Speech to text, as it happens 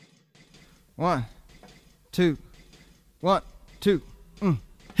One, two, one, two.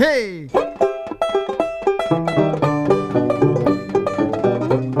 Hey! All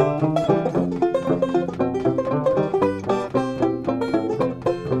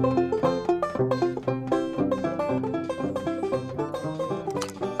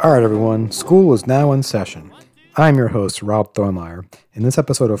right, everyone. School is now in session. I'm your host, Rob Thormeyer, and this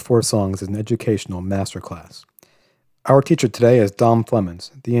episode of Four Songs is an educational masterclass. Our teacher today is Dom Flemons,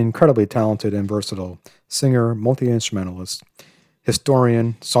 the incredibly talented and versatile singer, multi-instrumentalist,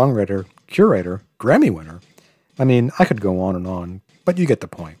 historian, songwriter, curator, Grammy winner. I mean, I could go on, but you get the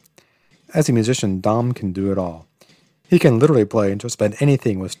point. As a musician, Dom can do it all. He can literally play just about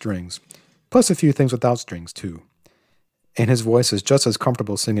anything with strings, plus a few things without strings, too. And his voice is just as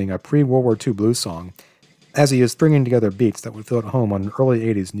comfortable singing a pre-World War II blues song as he is stringing together beats that would feel at home on an early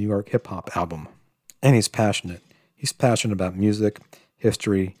 80s New York hip-hop album. And he's passionate. He's passionate about music,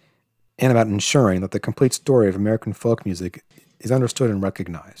 history, and about ensuring that the complete story of American folk music is understood and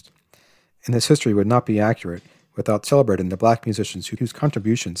recognized. And this history would not be accurate without celebrating the black musicians whose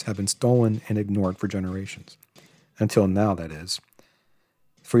contributions have been stolen and ignored for generations. Until now, that is.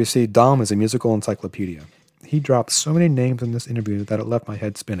 For you see, Dom is a musical encyclopedia. He dropped so many names in this interview that it left my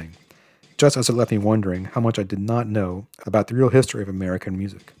head spinning, just as it left me wondering how much I did not know about the real history of American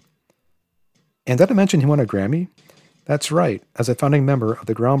music. And did I mention he won a Grammy? That's right, as a founding member of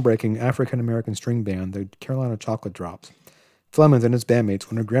the groundbreaking African-American string band, the Carolina Chocolate Drops, Flemons and his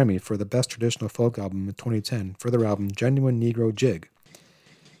bandmates won a Grammy for the Best Traditional Folk Album in 2010 for their album Genuine Negro Jig.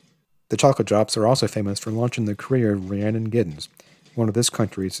 The Chocolate Drops are also famous for launching the career of Rhiannon Giddens, one of this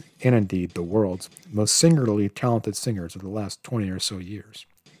country's, and indeed the world's, most singularly talented singers of the last 20 or so years.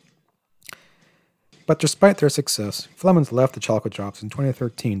 But despite their success, Flemons left the Chocolate Drops in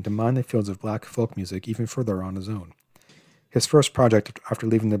 2013 to mine the fields of black folk music even further on his own. His first project after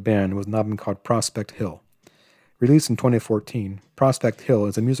leaving the band was an album called Prospect Hill. Released in 2014, Prospect Hill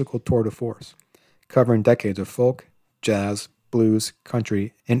is a musical tour de force, covering decades of folk, jazz, blues,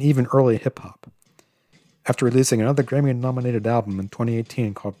 country, and even early hip-hop. After releasing another Grammy-nominated album in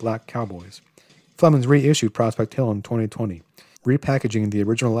 2018 called Black Cowboys, Flemons reissued Prospect Hill in 2020, repackaging the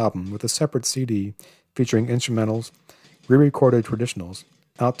original album with a separate CD featuring instrumentals, re-recorded traditionals,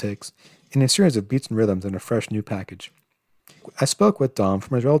 outtakes, and a series of beats and rhythms in a fresh new package. I spoke with Dom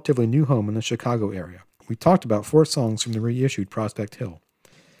from his relatively new home in the Chicago area. We talked about 4 songs from the reissued Prospect Hill: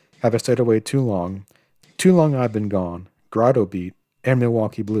 Have I Stayed Away Too Long I've Been Gone, Grotto Beat, and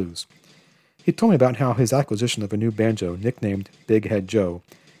Milwaukee Blues. He told me about how his acquisition of a new banjo, nicknamed Big Head Joe,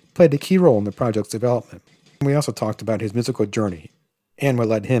 played a key role in the project's development. We also talked about his musical journey, and what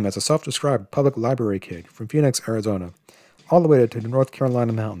led him as a self-described public library kid from Phoenix, Arizona, all the way to the North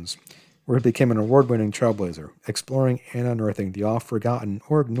Carolina mountains, where he became an award-winning trailblazer, exploring and unearthing the oft-forgotten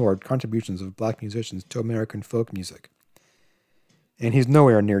or ignored contributions of black musicians to American folk music. And he's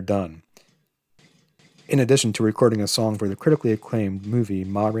nowhere near done. In addition to recording a song for the critically acclaimed movie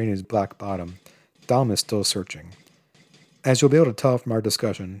Ma Rainey's Black Bottom, Dom is still searching. As you'll be able to tell from our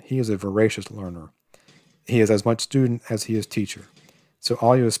discussion, he is a voracious learner. He is as much student as he is teacher. So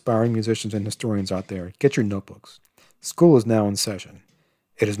all you aspiring musicians and historians out there, get your notebooks. School is now in session.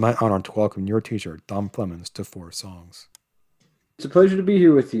 It is my honor to welcome your teacher, Dom Flemons, to 4 Songs. It's a pleasure to be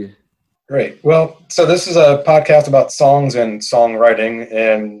here with you. Great. Well, so this is a podcast about songs and songwriting,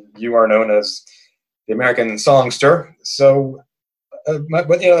 and you are known as the American songster. So,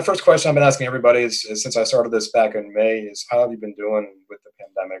 the first question I've been asking everybody is since I started this back in May is how have you been doing with the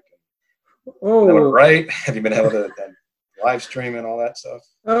pandemic? Right? Have you been able to live stream and all that stuff?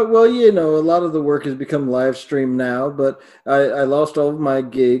 Well, a lot of the work has become live stream now, but I lost all of my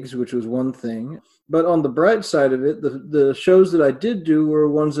gigs, which was one thing. But on the bright side of it, the shows that I did do were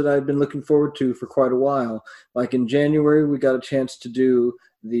ones that I've been looking forward to for quite a while. Like in January, we got a chance to do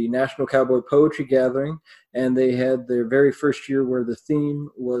the National Cowboy Poetry Gathering, and they had their very first year where the theme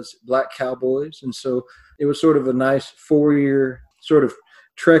was Black Cowboys. And so it was sort of a nice 4-year sort of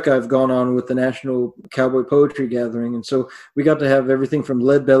trek I've gone on with the National Cowboy Poetry Gathering. And so we got to have everything from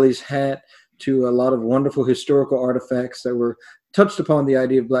Leadbelly's hat to a lot of wonderful historical artifacts that were touched upon the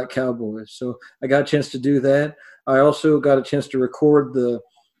idea of black cowboys. So I got a chance to do that. I also got a chance to record the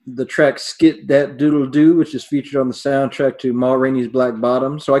track Skit Dat Doodle Doo, which is featured on the soundtrack to Ma Rainey's Black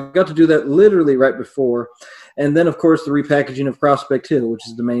Bottom. So I got to do that literally right before. And then, of course, the repackaging of Prospect Hill, which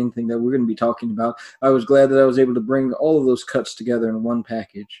is the main thing that we're going to be talking about. I was glad that I was able to bring all of those cuts together in one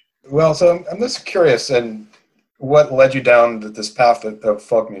package. Well, so I'm just curious, and what led you down this path of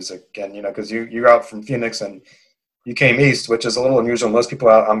folk music? And, because you're out from Phoenix and you came east, which is a little unusual. Most people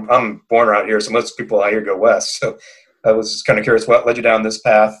I'm born out here, so most people out here go west. So I was just kind of curious what led you down this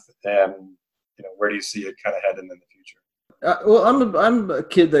path and where do you see it kind of heading in the future? Well, I'm a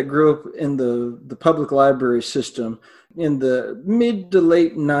kid that grew up in the public library system. In the mid to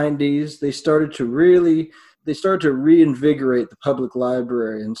late '90s, they started to reinvigorate the public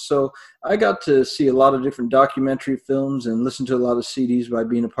library, and so I got to see a lot of different documentary films and listen to a lot of CDs by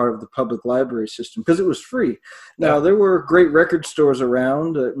being a part of the public library system because it was free. Now there were great record stores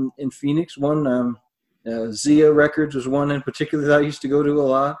around in Phoenix. One Zia Records was one in particular that I used to go to a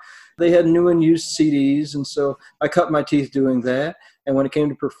lot. They had new and used CDs, and so I cut my teeth doing that. And when it came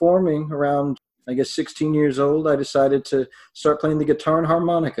to performing around, I guess, 16 years old, I decided to start playing the guitar and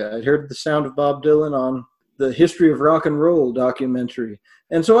harmonica. I'd heard the sound of Bob Dylan on the History of Rock and Roll documentary.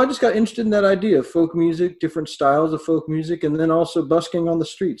 And so I just got interested in that idea of folk music, different styles of folk music, and then also busking on the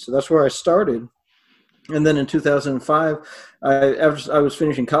streets. So that's where I started. And then in 2005, after I was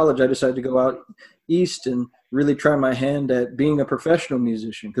finishing college, I decided to go out east and really try my hand at being a professional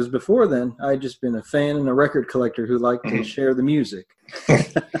musician. Because before then, I'd just been a fan and a record collector who liked to share the music.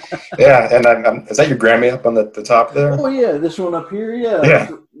 Yeah, and is that your Grammy up on the top there? Oh, yeah, this one up here, yeah.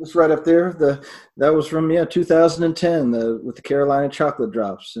 It's right up there. That was from 2010 with the Carolina Chocolate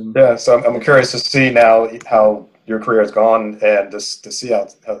Drops. And yeah, so I'm curious to see now how your career has gone and just to see how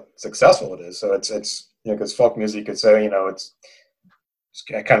successful it is. So it's because folk music, you could say it's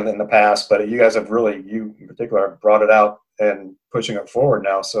kind of in the past, but you guys have really, you in particular, brought it out and pushing it forward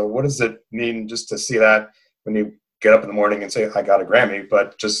now. So what does it mean just to see that when you get up in the morning and say, I got a Grammy,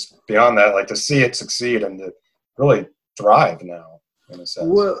 but just beyond that, like to see it succeed and to really thrive now, in a sense?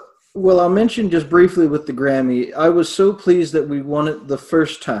 Well, I'll mention just briefly with the Grammy, I was so pleased that we won it the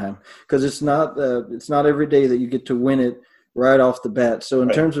first time, because it's not every day that you get to win it right off the bat. So in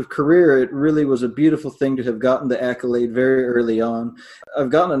terms of career, it really was a beautiful thing to have gotten the accolade very early on. I've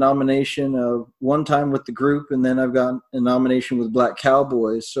gotten a nomination one time with the group, and then I've gotten a nomination with Black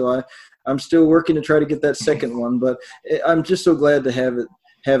Cowboys. So I'm still working to try to get that second one, but I'm just so glad to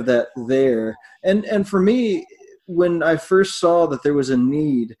have that there. And for me, when I first saw that there was a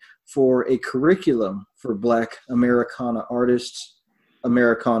need for a curriculum for Black Americana artists,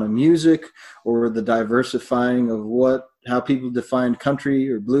 Americana music, or the diversifying of how people defined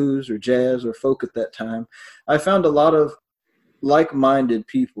country or blues or jazz or folk at that time, I found a lot of like-minded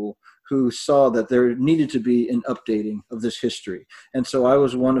people who saw that there needed to be an updating of this history. And so I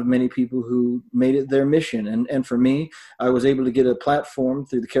was one of many people who made it their mission. And for me, I was able to get a platform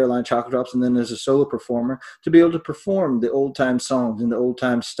through the Carolina Chocolate Drops and then as a solo performer to be able to perform the old-time songs and the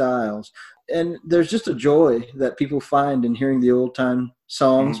old-time styles. And there's just a joy that people find in hearing the old-time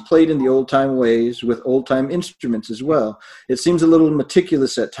songs played in the old-time ways with old-time instruments as well. It seems a little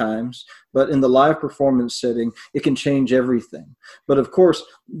meticulous at times, but in the live performance setting, it can change everything. But of course,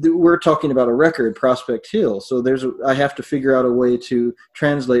 we're talking about a record, Prospect Hill, so I have to figure out a way to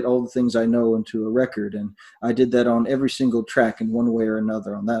translate all the things I know into a record, and I did that on every single track in one way or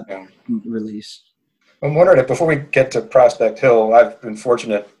another on that release. I'm wondering if before we get to Prospect Hill, I've been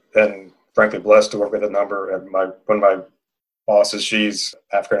fortunate and frankly blessed to work with a number of one of my bosses. She's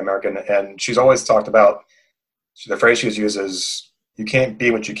African American, and she's always talked about the phrase she's used is "you can't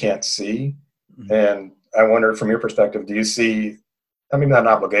be what you can't see." Mm-hmm. And I wonder, from your perspective, do you see, I mean, not an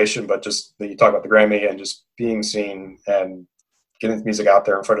obligation, but just that you talk about the Grammy and just being seen and getting the music out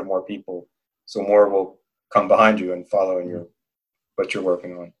there in front of more people, so more will come behind you and follow in what you're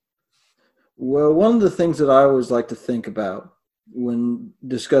working on? Well, one of the things that I always like to think about when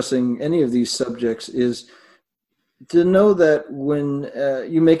discussing any of these subjects is to know that when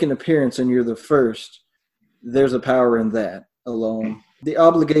you make an appearance and you're the first, there's a power in that alone. The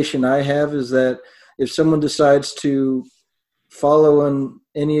obligation I have is that if someone decides to follow on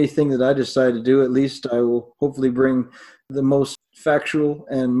anything that I decide to do, at least I will hopefully bring the most factual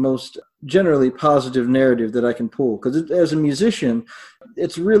and most generally positive narrative that I can pull. Because as a musician,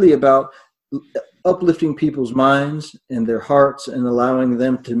 it's really about uplifting people's minds and their hearts and allowing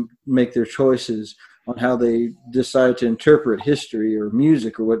them to make their choices on how they decide to interpret history or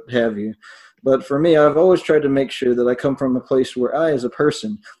music or what have you. But for me, I've always tried to make sure that I come from a place where I, as a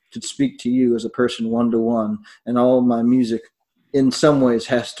person, could speak to you as a person one-to-one, and all my music in some ways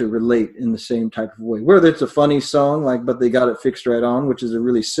has to relate in the same type of way. Whether it's a funny song like But They Got It Fixed Right On, which is a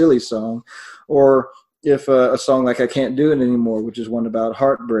really silly song, or if a song like I Can't Do It Anymore, which is one about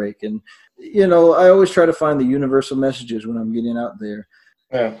heartbreak. And, you know, I always try to find the universal messages when I'm getting out there.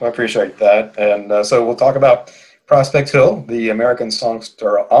 Yeah, I appreciate that. And so we'll talk about Prospect Hill, the American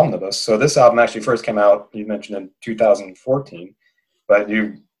Songster Omnibus. So this album actually first came out, you mentioned, in 2014, but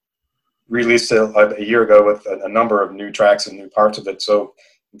you released it a year ago with a number of new tracks and new parts of it. So,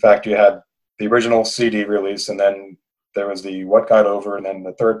 in fact, you had the original CD release, and then there was the What Got Over, and then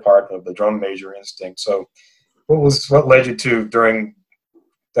the third part of the Drum Major Instinct. So what led you to, during,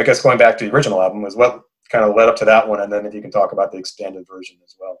 I guess going back to the original album, was what kind of led up to that one, and then if you can talk about the extended version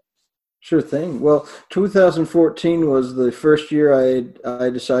as well. Sure thing. Well, 2014 was the first year I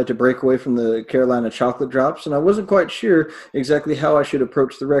decided to break away from the Carolina Chocolate Drops, and I wasn't quite sure exactly how I should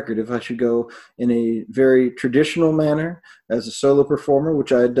approach the record. If I should go in a very traditional manner as a solo performer,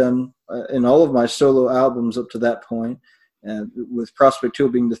 which I had done in all of my solo albums up to that point, with Prospect Hill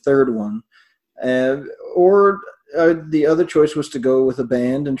being the third one, or the other choice was to go with a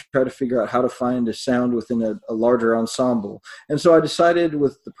band and try to figure out how to find a sound within a larger ensemble. And so I decided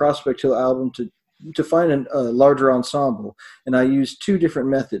with the Prospect Hill album to find a larger ensemble. And I used two different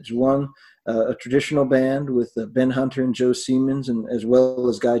methods. One, a traditional band with Ben Hunter and Joe Siemens, and as well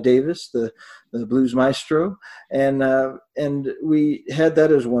as Guy Davis, the blues maestro. And we had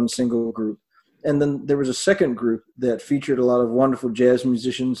that as one single group. And then there was a second group that featured a lot of wonderful jazz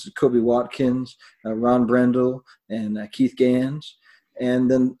musicians, Kobe Watkins, Ron Brendel, and Keith Gans. And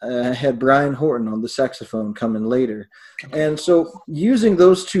then I had Brian Horton on the saxophone coming later. And so using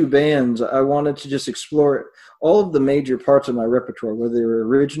those two bands, I wanted to just explore all of the major parts of my repertoire, whether they were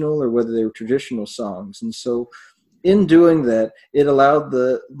original or whether they were traditional songs. And so in doing that, it allowed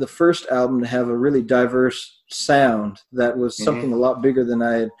the first album to have a really diverse sound that was something a lot bigger than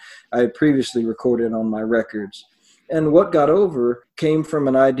I had previously recorded on my records. And What Got Over came from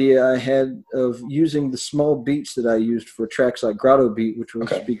an idea I had of using the small beats that I used for tracks like Grotto Beat, which we'll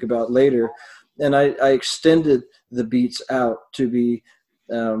speak about later. And I extended the beats out to be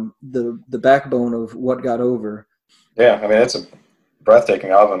the backbone of What Got Over. Yeah, I mean, it's a breathtaking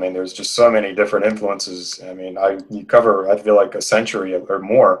album. I mean, there's just so many different influences. I mean, you cover, I feel like, a century or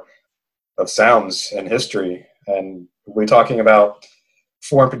more of sounds and history. And we're talking about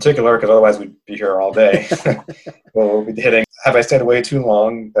four in particular, because otherwise we'd be here all day. We'll be hitting Have I Stayed Away Too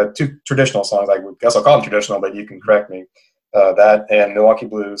Long, two traditional songs. I guess I'll call them traditional, but you can correct me. That and Milwaukee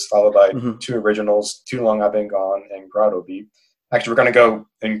Blues, followed by two originals, Too Long I've Been Gone and Grotto Beat. Actually, we're going to go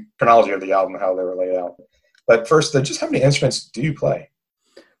in chronology of the album, how they were laid out. But first, just how many instruments do you play?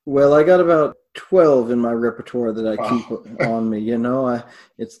 Well, I got about 12 in my repertoire that I keep on me. You know,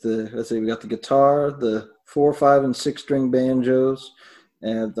 let's say we got the guitar, the 4, 5, and 6 string banjos,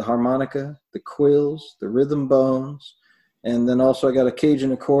 and the harmonica, the quills, the rhythm bones, and then also I got a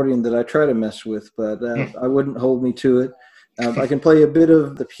Cajun accordion that I try to mess with, but I wouldn't hold me to it. I can play a bit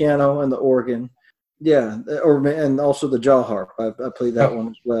of the piano and the organ. Yeah, and also the jaw harp. I played that one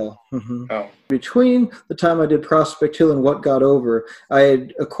as well. Between the time I did Prospect Hill and What Got Over, I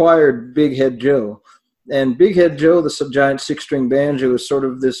had acquired Big Head Joe. And Big Head Joe, the subgiant 6-string banjo, is sort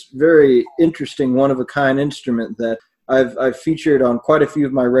of this very interesting, one-of-a-kind instrument that I've featured on quite a few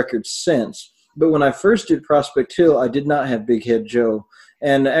of my records since. But when I first did Prospect Hill, I did not have Big Head Joe.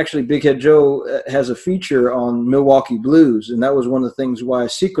 And actually, Big Head Joe has a feature on Milwaukee Blues, and that was one of the things why I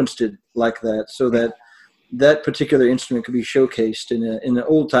sequenced it like that, so that that particular instrument could be showcased in an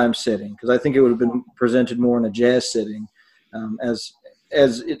old-time setting, because I think it would have been presented more in a jazz setting, as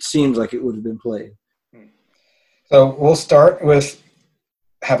it seems like it would have been played. So we'll start with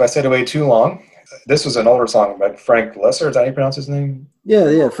Have I Stayed Away Too Long? This was an older song by Frank Lesser. Is that how you pronounce his name?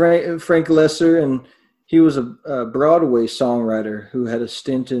 Yeah, Frank Lesser, and he was a Broadway songwriter who had a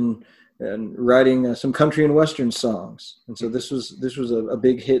stint in writing some country and western songs, and so this was a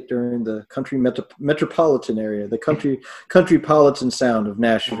big hit during the country metropolitan area, the countrypolitan sound of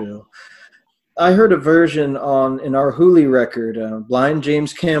Nashville. I heard a version in our Hooley record, Blind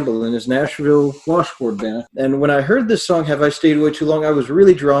James Campbell and his Nashville Washboard Band, and when I heard this song, Have I Stayed Away Too Long, I was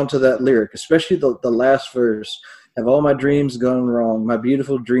really drawn to that lyric, especially the last verse. Have all my dreams gone wrong? My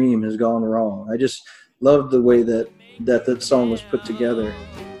beautiful dream has gone wrong. I just loved the way that song was put together.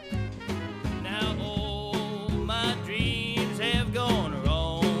 Now all my dreams have gone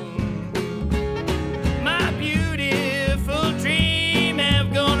wrong. My beautiful dream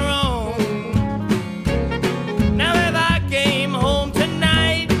have gone wrong. Now if I came home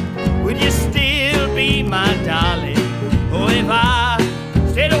tonight, would you still be my darling? Or if I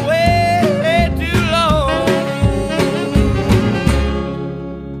stayed away too long?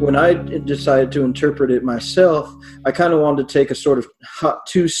 When I decided to interpret it myself, I kind of wanted to take a sort of hot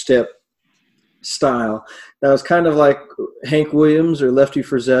two-step style. That was kind of like Hank Williams or Lefty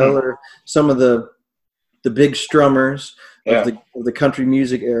Frizzell or some of the big strummers of the country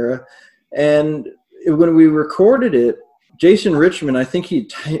music era. And when we recorded it, Jason Richmond, I think he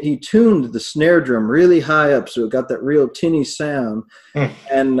tuned the snare drum really high up, so it got that real tinny sound.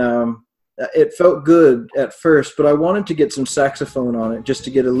 And it felt good at first, but I wanted to get some saxophone on it just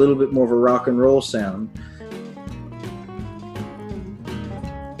to get a little bit more of a rock and roll sound.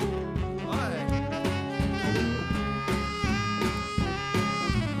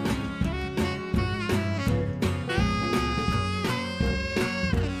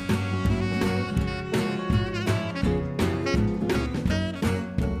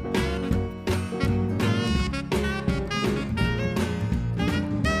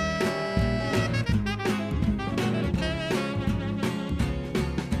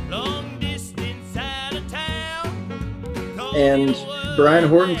 and Brian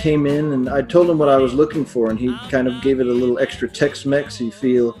Horton came in, and I told him what I was looking for, and he kind of gave it a little extra Tex-Mexy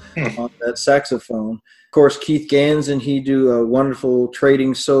feel on that saxophone. Of course, Keith Gans and he do wonderful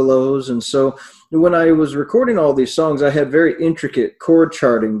trading solos, and so when I was recording all these songs, I had very intricate chord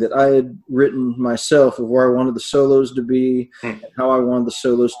charting that I had written myself of where I wanted the solos to be, and how I wanted the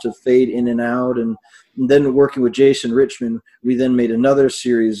solos to fade in and out, and then working with Jason Richmond, we then made another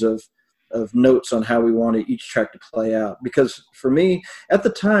series of notes on how we wanted each track to play out. Because for me, at the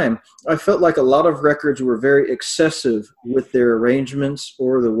time, I felt like a lot of records were very excessive with their arrangements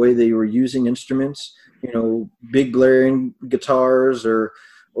or the way they were using instruments, you know, big blaring guitars or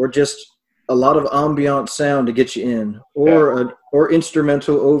just a lot of ambient sound to get you in, or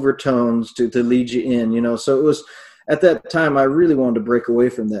instrumental overtones to lead you in, you know. So it was, at that time, I really wanted to break away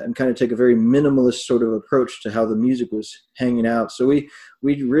from that and kind of take a very minimalist sort of approach to how the music was hanging out. So we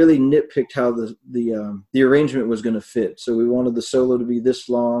really nitpicked how the arrangement was going to fit. So we wanted the solo to be this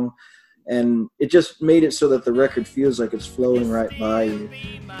long, and it just made it so that the record feels like it's flowing right by you.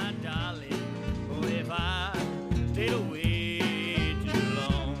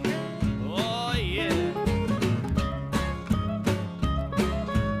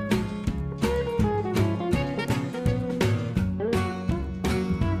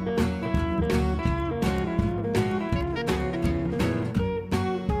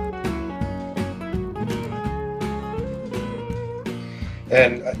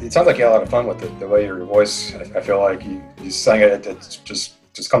 And it sounds like you had a lot of fun with it. The way your voice, I feel like you sang it, it just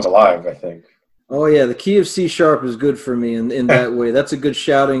comes alive, I think. Oh yeah, the key of C sharp is good for me in that way. That's a good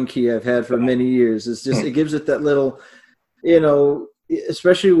shouting key I've had for many years. It's just, it gives it that little, you know,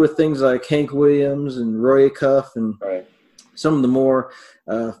 especially with things like Hank Williams and Roy Acuff and some of the more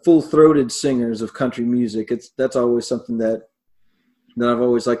full-throated singers of country music. That's always something that I've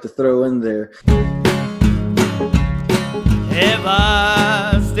always liked to throw in there. Have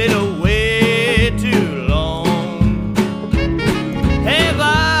I stayed away too long? Have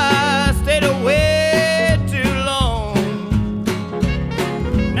I stayed away too long?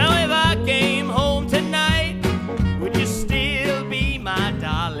 Now if I came home tonight, would you still be my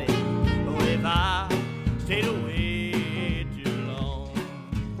darling? Or if I stayed away too long?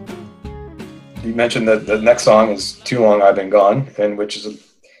 You mentioned that the next song is Too Long I've Been Gone, and which is,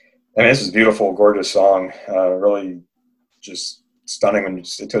 this is a beautiful, gorgeous song, really just stunning when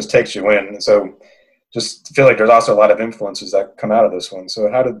it just takes you in. So just feel like there's also a lot of influences that come out of this one. So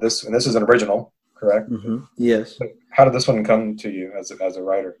how did this, and this is an original, correct? Mm-hmm. Yes. So how did this one come to you as a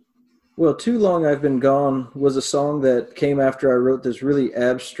writer? Well, Too Long I've Been Gone was a song that came after I wrote this really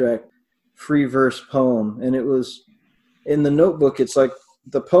abstract free verse poem. And it was in the notebook. It's like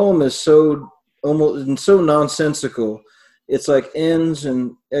the poem is so nonsensical. It's like ends,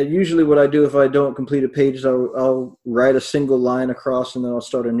 and usually what I do if I don't complete a page is I'll write a single line across and then I'll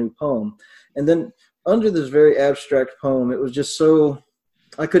start a new poem. And then under this very abstract poem, it was just so,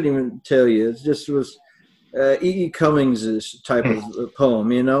 I couldn't even tell you. It just was E.E. Cummings' type of poem,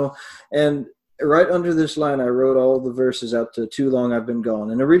 you know? And right under this line, I wrote all the verses out to Too Long I've Been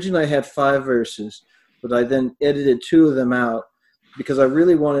Gone. And originally I had 5 verses, but I then edited 2 of them out, because I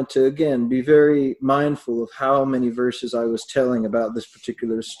really wanted to, again, be very mindful of how many verses I was telling about this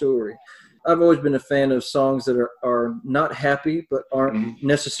particular story. I've always been a fan of songs that are not happy, but aren't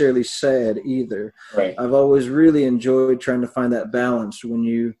necessarily sad either. Right. I've always really enjoyed trying to find that balance when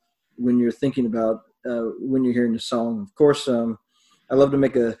you're thinking about when you're hearing the song. Of course, I love to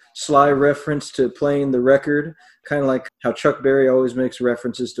make a sly reference to playing the record, kind of like how Chuck Berry always makes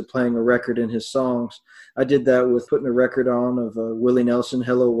references to playing a record in his songs. I did that with putting a record on of Willie Nelson,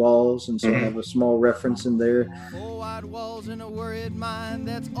 Hello Walls, and so I have a small reference in there. 4 white walls and a worried mind,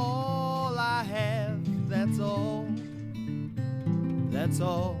 that's all I have, that's all, that's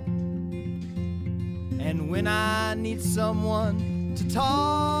all. And when I need someone to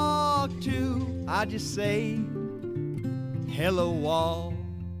talk to, I just say, hello wall,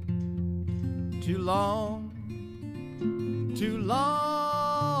 too long, too long.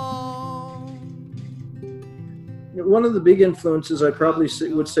 One of the big influences I probably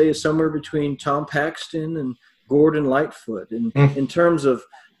would say is somewhere between Tom Paxton and Gordon Lightfoot in terms of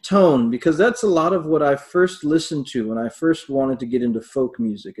tone, because that's a lot of what I first listened to when I first wanted to get into folk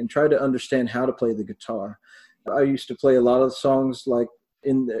music and try to understand how to play the guitar. I used to play a lot of songs like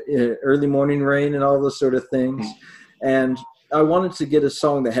in the Early Morning Rain and all those sort of things. And I wanted to get a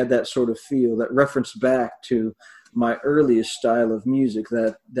song that had that sort of feel, that referenced back to my earliest style of music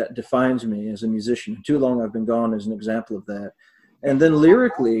that defines me as a musician. Too Long I've Been Gone is an example of that. And then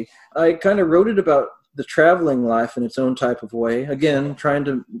lyrically, I kind of wrote it about the traveling life in its own type of way. Again, trying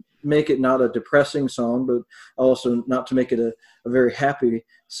to make it not a depressing song, but also not to make it a very happy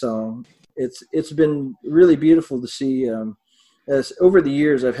song. It's been really beautiful to see. As over the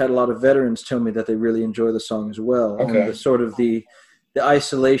years, I've had a lot of veterans tell me that they really enjoy the song as well. Okay. On the sort of the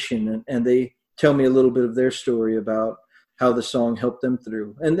isolation, and they tell me a little bit of their story about how the song helped them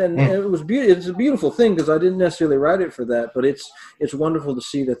through. And then it's a beautiful thing, because I didn't necessarily write it for that, but it's wonderful to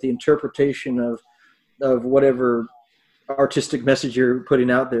see that the interpretation of whatever artistic message you're putting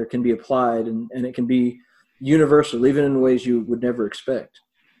out there can be applied, and it can be universal, even in ways you would never expect.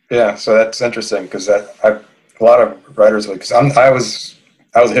 Yeah, so that's interesting, because a lot of writers, because I was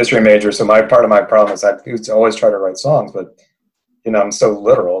a history major, so part of my problem is I used to always try to write songs, but I'm so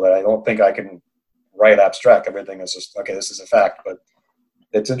literal that I don't think I can write abstract. Everything is just, okay, this is a fact. But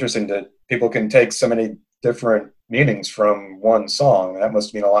it's interesting that people can take so many different meanings from one song. That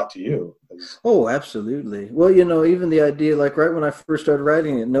must mean a lot to you. Oh, absolutely. Well, even the idea, like right when I first started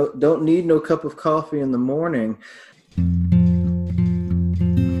writing it, don't need no cup of coffee in the morning.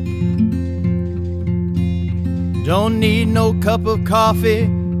 Don't need no cup of coffee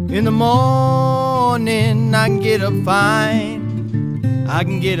in the morning. I can get up fine. I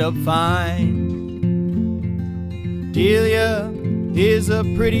can get up fine. Delia is a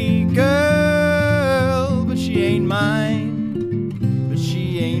pretty girl, but she ain't mine. But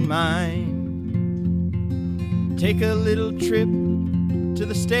she ain't mine. Take a little trip to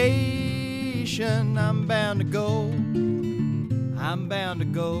the station. I'm bound to go. I'm bound to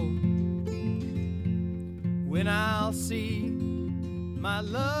go. When I'll see my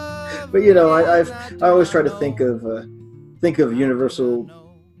love. But I always try to think of universal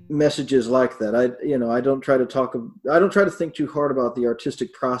messages like that. I don't try to think too hard about the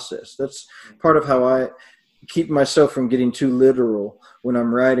artistic process. That's part of how I keep myself from getting too literal when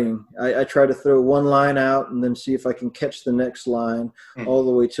I'm writing. I try to throw one line out and then see if I can catch the next line all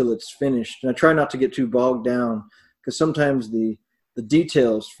the way till it's finished. And I try not to get too bogged down, because sometimes the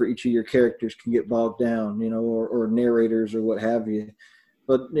details for each of your characters can get bogged down, or narrators or what have you.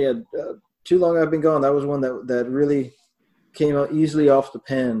 But yeah, Too Long I've Been Gone, that was one that really came out easily off the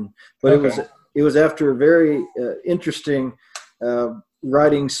pen. But okay. It was after a very interesting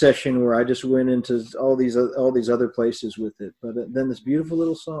writing session where I just went into all these other places with it. But then this beautiful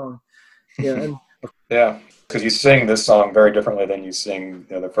little song, yeah. Yeah, because you sing this song very differently than you sing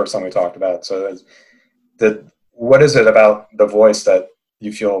the first song we talked about. So what is it about the voice that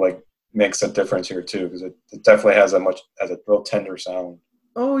you feel like makes a difference here too? Because it definitely has a real tender sound.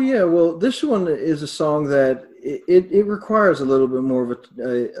 Oh yeah, well, this one is a song that it requires a little bit more of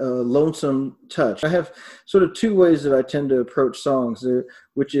a lonesome touch. I have sort of two ways that I tend to approach songs there,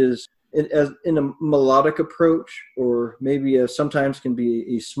 which is in a melodic approach, or maybe sometimes can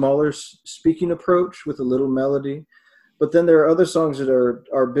be a smaller speaking approach with a little melody. But then there are other songs that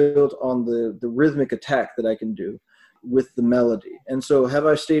are built on the rhythmic attack that I can do with the melody. And so Have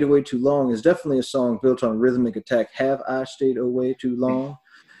I Stayed Away Too Long is definitely a song built on rhythmic attack. Have I stayed away too long?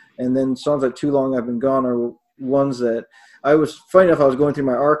 And then songs like Too Long I've Been Gone are ones that I was, funny enough, I was going through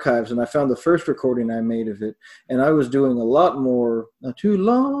my archives and I found the first recording I made of it. And I was doing a lot more, too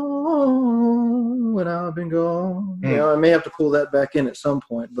long when I've been gone. I may have to pull that back in at some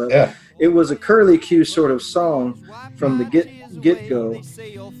point, but yeah. It was a curly Q sort of song from the get-go.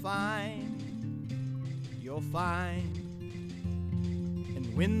 You're fine.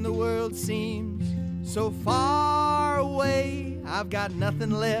 And when the world seems so far away, I've got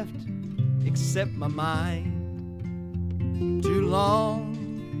nothing left except my mind. Too long,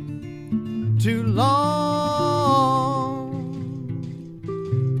 too long,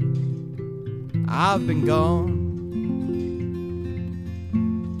 I've been gone.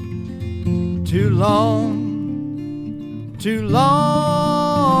 Too long, too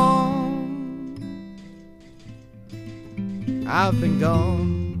long, I've been gone.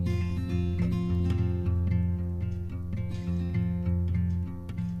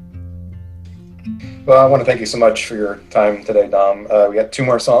 Well, I want to thank you so much for your time today, Dom. We got two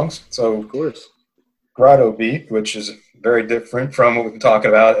more songs. So, of course, Grotto Beat, which is very different from what we've been talking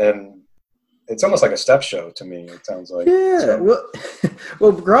about, and it's almost like a step show to me. It sounds like. Yeah. So.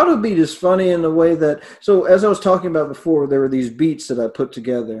 Well, Grotto Beat is funny in the way that, so as I was talking about before, there were these beats that I put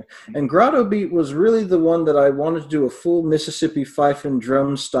together, and Grotto Beat was really the one that I wanted to do a full Mississippi fife and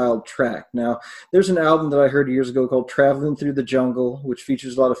drum style track. Now, there's an album that I heard years ago called Traveling Through the Jungle, which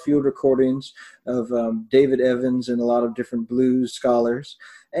features a lot of field recordings of David Evans and a lot of different blues scholars.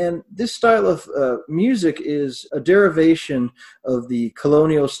 And this style of music is a derivation of the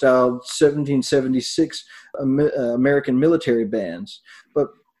colonial-style 1776 American military bands. But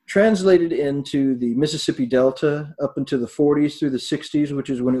translated into the Mississippi Delta up into the 40s through the 60s, which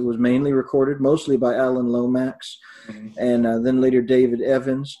is when it was mainly recorded, mostly by Alan Lomax, and then later David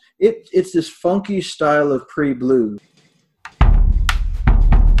Evans. It's this funky style of pre-blues.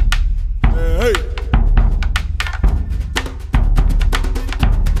 Hey.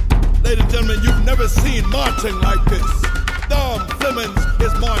 Ladies and gentlemen, you've never seen marching like this. Dom Flemons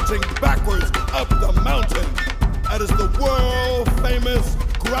is marching backwards up the mountain. That is the world-famous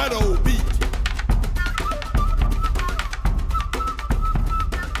grotto beat.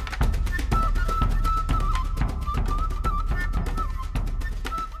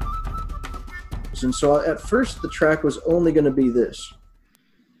 And so at first the track was only going to be this,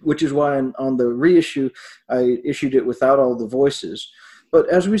 which is why on the reissue I issued it without all the voices. But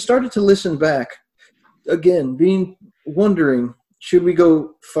as we started to listen back, again, wondering, should we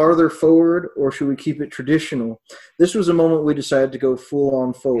go farther forward or should we keep it traditional? This was a moment we decided to go full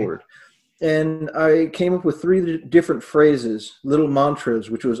on forward. And I came up with 3 different phrases, little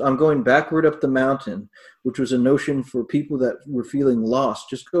mantras, which was, I'm going backward up the mountain, which was a notion for people that were feeling lost.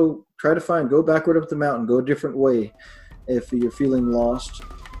 Just go backward up the mountain, go a different way if you're feeling lost.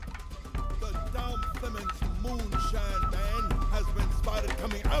 The Dom Flemons Moonshine Band has been spotted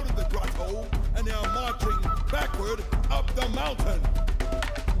coming out of the grotto, and they are marching backward up the mountain.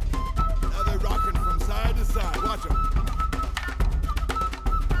 Now they're rocking from side to side. Watch them.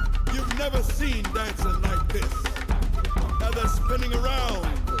 You've never seen dancing like this. Now they're spinning around.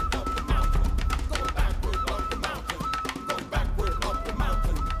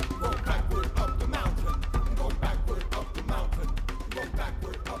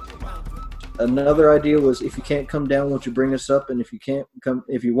 Another idea was, if you can't come down, won't you bring us up? And if you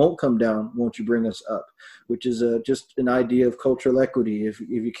won't come down, won't you bring us up? Which is just an idea of cultural equity. If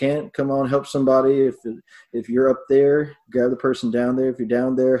you can't, come on, help somebody. If you're up there, grab the person down there. If you're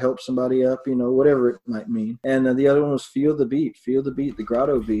down there, help somebody up. Whatever it might mean. And the other one was feel the beat, the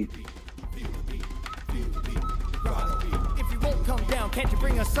grotto beat. Come down, can't you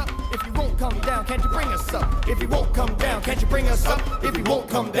bring us up? If you won't come down, can't you bring us up? If you won't come down, can't you bring us up? If you won't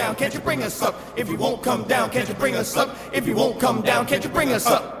come down, can't you bring us up? If you won't come down, can't you bring us up? If you won't come down, can't you bring us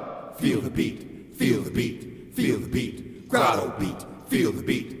up? Feel the beat, feel the beat, feel the beat, grotto beat, feel the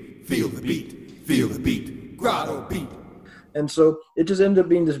beat, feel the beat, feel the beat, grotto beat. And so it just ended up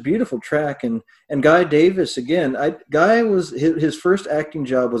being this beautiful track. And Guy Davis, again, Guy was his first acting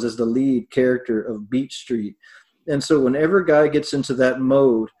job was as the lead character of Beat Street. And so whenever Guy gets into that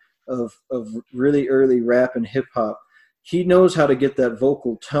mode of really early rap and hip hop, he knows how to get that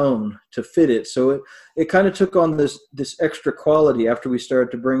vocal tone to fit it. So it kind of took on this extra quality after we started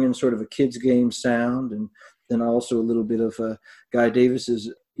to bring in sort of a Kids Game sound, and then also a little bit of Guy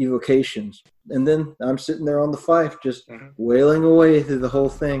Davis's evocations. And then I'm sitting there on the fife just wailing away through the whole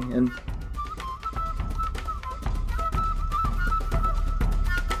thing. And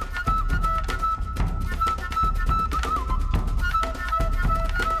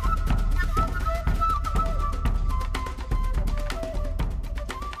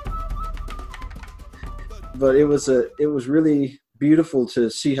but it was really beautiful to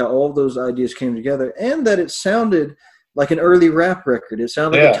see how all those ideas came together, and that it sounded like an early rap record. It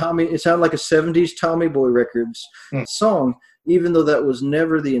sounded like a 70s Tommy Boy Records song, even though that was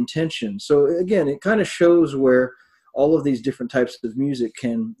never the intention. So again, it kind of shows where all of these different types of music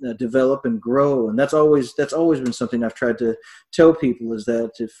can develop and grow, and that's always been something I've tried to tell people, is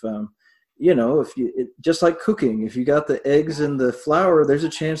that if just like cooking, if you got the eggs and the flour, there's a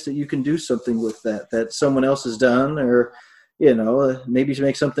chance that you can do something with that someone else has done, or, maybe to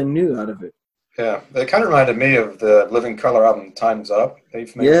make something new out of it. Yeah, it kind of reminded me of the Living Color album, Time's Up.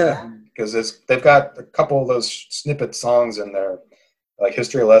 Because they've got a couple of those snippet songs in there, like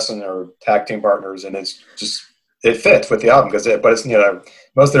History Lesson or Tag Team Partners, and it's just, it fits with the album, but it's,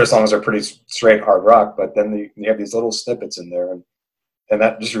 most of their songs are pretty straight hard rock, but then you have these little snippets in there, and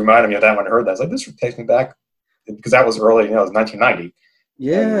that just reminded me of that when I heard that. I was like, this takes me back, because that was early, it was 1990.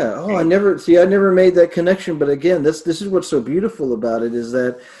 Yeah. I never made that connection. But again, this is what's so beautiful about it, is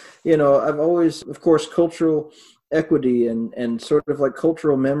that, I've always, of course, cultural equity and sort of like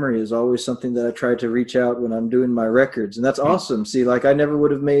cultural memory is always something that I try to reach out when I'm doing my records. And that's awesome. See, like, I never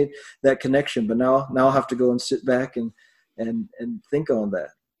would have made that connection, but now I'll have to go and sit back and think on that.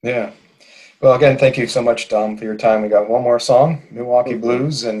 Yeah. Well, again, thank you so much, Dom, for your time. We got one more song, Milwaukee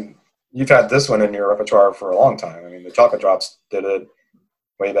Blues, and you've had this one in your repertoire for a long time. I mean, the Chocolate Drops did it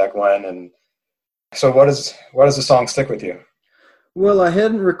way back when, and so what does the song stick with you? Well, I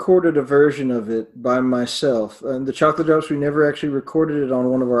hadn't recorded a version of it by myself. And the Chocolate Drops, we never actually recorded it on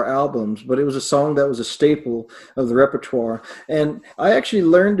one of our albums, but it was a song that was a staple of the repertoire. And I actually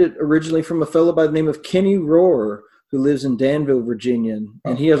learned it originally from a fellow by the name of Kenny Rohrer, who lives in Danville, Virginia.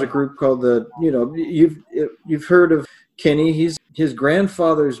 And he has a group called you've heard of Kenny. He's his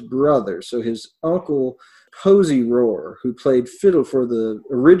grandfather's brother. So his uncle, Posey Rohrer, who played fiddle for the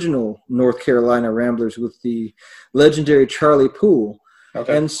original North Carolina Ramblers with the legendary Charlie Poole.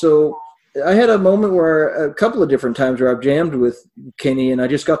 Okay. And so I had a moment where a couple of different times where I've jammed with Kenny and I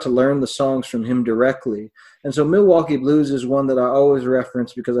just got to learn the songs from him directly. And so Milwaukee Blues is one that I always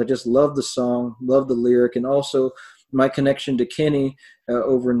reference because I just love the song, love the lyric, and also my connection to Kenny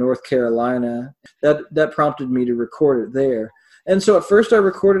over in North Carolina. That prompted me to record it there. And so at first I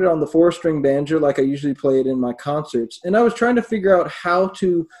recorded it on the 4-string banjo like I usually play it in my concerts. And I was trying to figure out how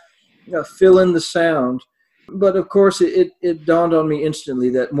to fill in the sound. But of course it dawned on me instantly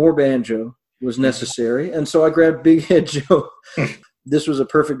that more banjo was necessary. And so I grabbed Big Head Joe. This was a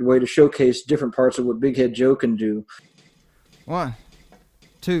perfect way to showcase different parts of what Big Head Joe can do. 1,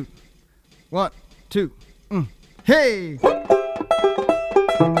 2, 1, 2. Hey!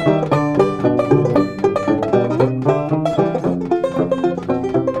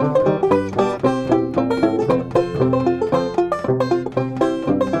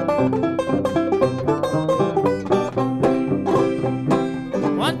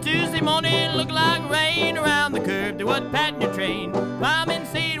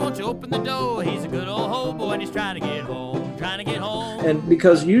 And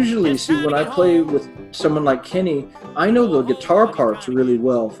because usually, see, when I play with someone like Kenny, I know the guitar parts really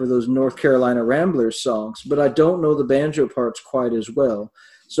well for those North Carolina Ramblers songs, but I don't know the banjo parts quite as well.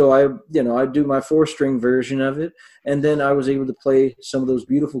 So I do my 4-string version of it, and then I was able to play some of those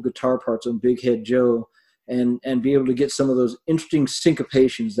beautiful guitar parts on Big Head Joe and be able to get some of those interesting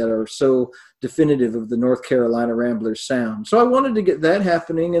syncopations that are so definitive of the North Carolina Ramblers sound. So I wanted to get that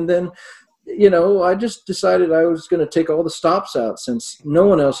happening, and then I just decided I was going to take all the stops out since no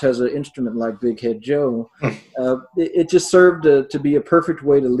one else has an instrument like Big Head Joe. It just served to be a perfect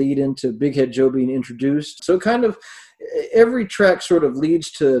way to lead into Big Head Joe being introduced. So kind of every track sort of leads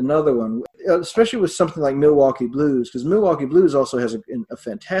to another one, especially with something like Milwaukee Blues, because Milwaukee Blues also has a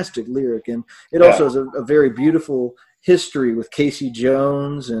fantastic lyric, and it also has a very beautiful history with Casey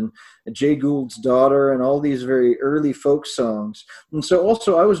Jones and Jay Gould's Daughter and all these very early folk songs. And so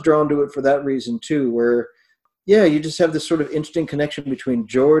also I was drawn to it for that reason too, where, you just have this sort of interesting connection between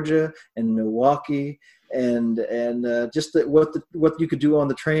Georgia and Milwaukee and just what you could do on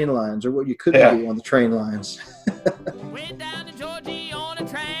the train lines or what you couldn't do on the train lines. Way down in Georgia on a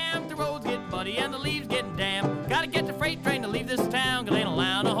tram, the roads get muddy and the leaves getting damp. Gotta get the freight train to leave this town, 'cause ain't a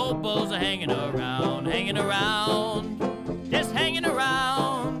line of hobos hanging around, just hanging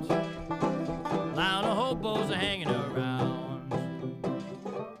around. Line of hobos are hanging around.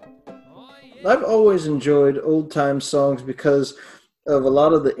 Oh, yeah. I've always enjoyed old-time songs because of a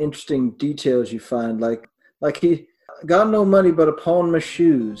lot of the interesting details you find, like he got no money but a pawn my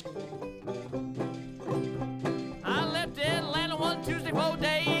shoes. I left Atlanta one Tuesday for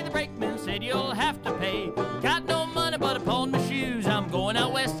day. The brakeman said you'll have to pay. Got no money but a pawn my shoes. I'm going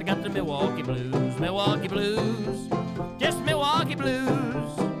out west. I got the Milwaukee Blues, just Milwaukee Blues.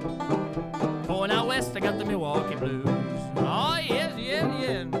 Going out west, I got the Milwaukee Blues. Oh yes,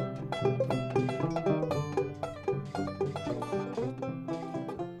 yeah.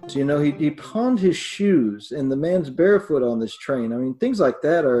 So, he pawned his shoes, and the man's barefoot on this train. I mean, things like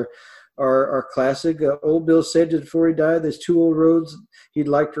that are classic. Old Bill said just before he died, there's 2 old roads he'd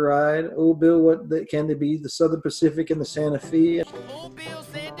like to ride. Old Bill, can they be? The Southern Pacific and the Santa Fe. Old Bill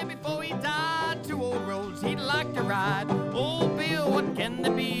said that before he died, 2 old roads he'd like to ride. Old Bill, what can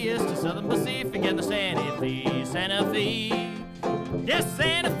there be? It's the Southern Pacific and the Santa Fe, Santa Fe. Yes,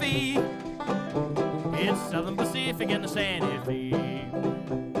 Santa Fe. It's Southern Pacific and the Santa Fe.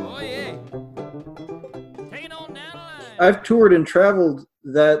 Oh yeah. Taking on down the line. I've toured and traveled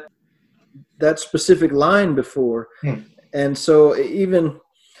that specific line before. And so even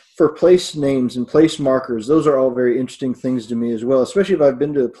for place names and place markers, those are all very interesting things to me as well, especially if I've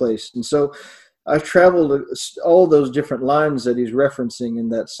been to a place. And so I've traveled all those different lines that he's referencing in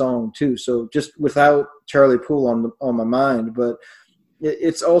that song too. So just without Charlie Poole on my mind, but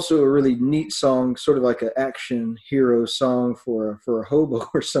it's also a really neat song, sort of like an action hero song for a hobo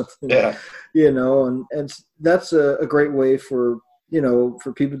or something. Yeah. And that's a great way for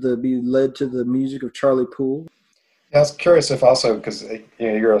people to be led to the music of Charlie Poole. I was curious if also, because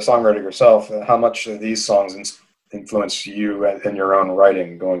you're a songwriter yourself, how much these songs influence you in your own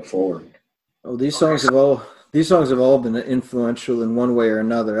writing going forward? Oh, these songs have all These songs have all been influential in one way or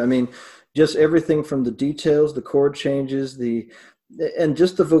another. I mean, just everything from the details, the chord changes, and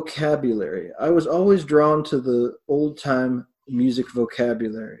just the vocabulary. I was always drawn to the old time music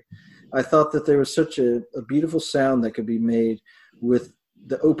vocabulary. I thought that there was such a beautiful sound that could be made with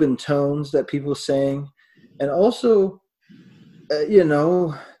the open tones that people sang. And also,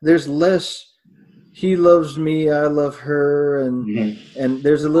 there's less he loves me, I love her, and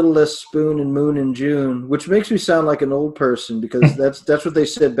there's a little less spoon and moon and June, which makes me sound like an old person because that's what they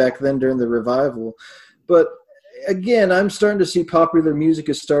said back then during the revival. But again, I'm starting to see popular music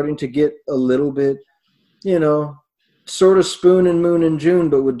is starting to get a little bit, sort of spoon and moon and June,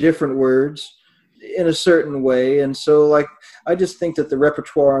 but with different words in a certain way. And so, I just think that the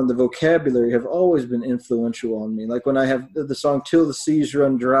repertoire and the vocabulary have always been influential on me. Like when I have the song "Till the Seas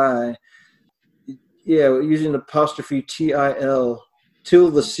Run Dry," using apostrophe TIL,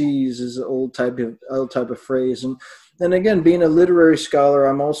 till the seas is an old type of phrase. And again, being a literary scholar,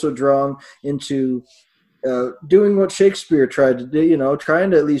 I'm also drawn into doing what Shakespeare tried to do,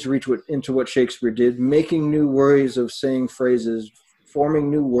 trying to at least reach into what Shakespeare did, making new ways of saying phrases, forming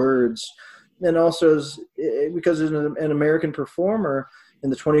new words. And also because as an American performer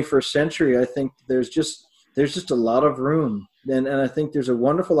in the 21st century, I think there's just a lot of room. And I think there's a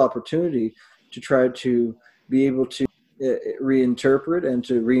wonderful opportunity to try to be able to reinterpret and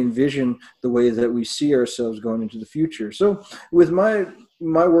to re-envision the way that we see ourselves going into the future. So with my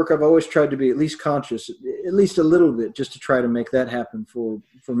work, I've always tried to be at least conscious, at least a little bit, just to try to make that happen for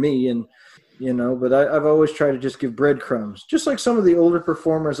me. And, but I've always tried to just give breadcrumbs, just like some of the older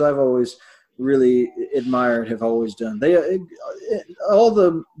performers I've always really admired have always done. All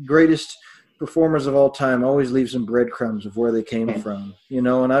the greatest performers of all time always leave some breadcrumbs of where they came from,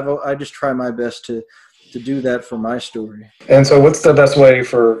 and I just try my best to do that for my story. And so what's the best way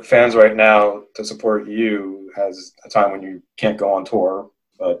for fans right now to support you as a time when you can't go on tour,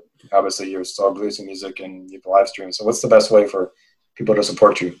 but obviously you're still releasing music and you have live stream. So what's the best way for people to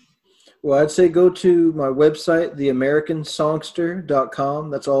support you? Well, I'd say go to my website, theamericansongster.com.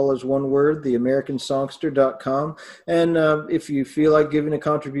 That's all as one word, theamericansongster.com. And if you feel like giving a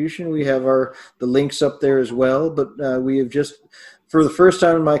contribution, we have the links up there as well. But we have just, for the first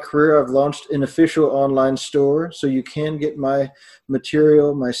time in my career, I've launched an official online store. So you can get my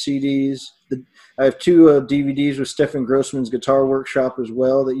material, my CDs. I have 2 DVDs with Stefan Grossman's Guitar Workshop as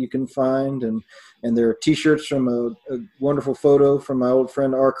well that you can find. And there are T-shirts from a wonderful photo from my old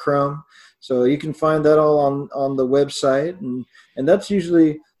friend R. Crumb. So you can find that all on the website. And that's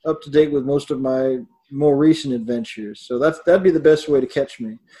usually up to date with most of my more recent adventures. So that'd be the best way to catch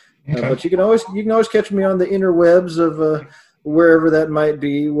me. Okay. But you can always catch me on the interwebs of wherever that might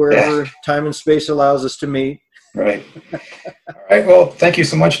be, wherever time and space allows us to meet. Right. All right. Well, thank you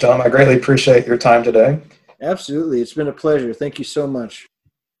so much, Dom. I greatly appreciate your time today. Absolutely. It's been a pleasure. Thank you so much.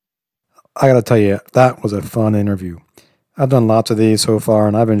 I got to tell you, that was a fun interview. I've done lots of these so far,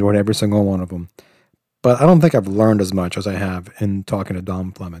 and I've enjoyed every single one of them. But I don't think I've learned as much as I have in talking to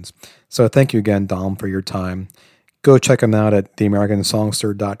Dom Flemons. So thank you again, Dom, for your time. Go check him out at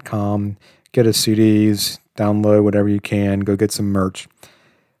theamericansongster.com. Get his CDs, download whatever you can. Go get some merch.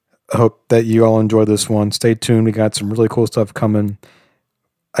 I hope that you all enjoy this one. Stay tuned. We got some really cool stuff coming.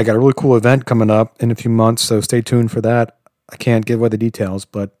 I got a really cool event coming up in a few months, so stay tuned for that. I can't give away the details,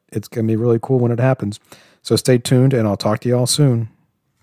 but it's going to be really cool when it happens. So stay tuned, and I'll talk to you all soon.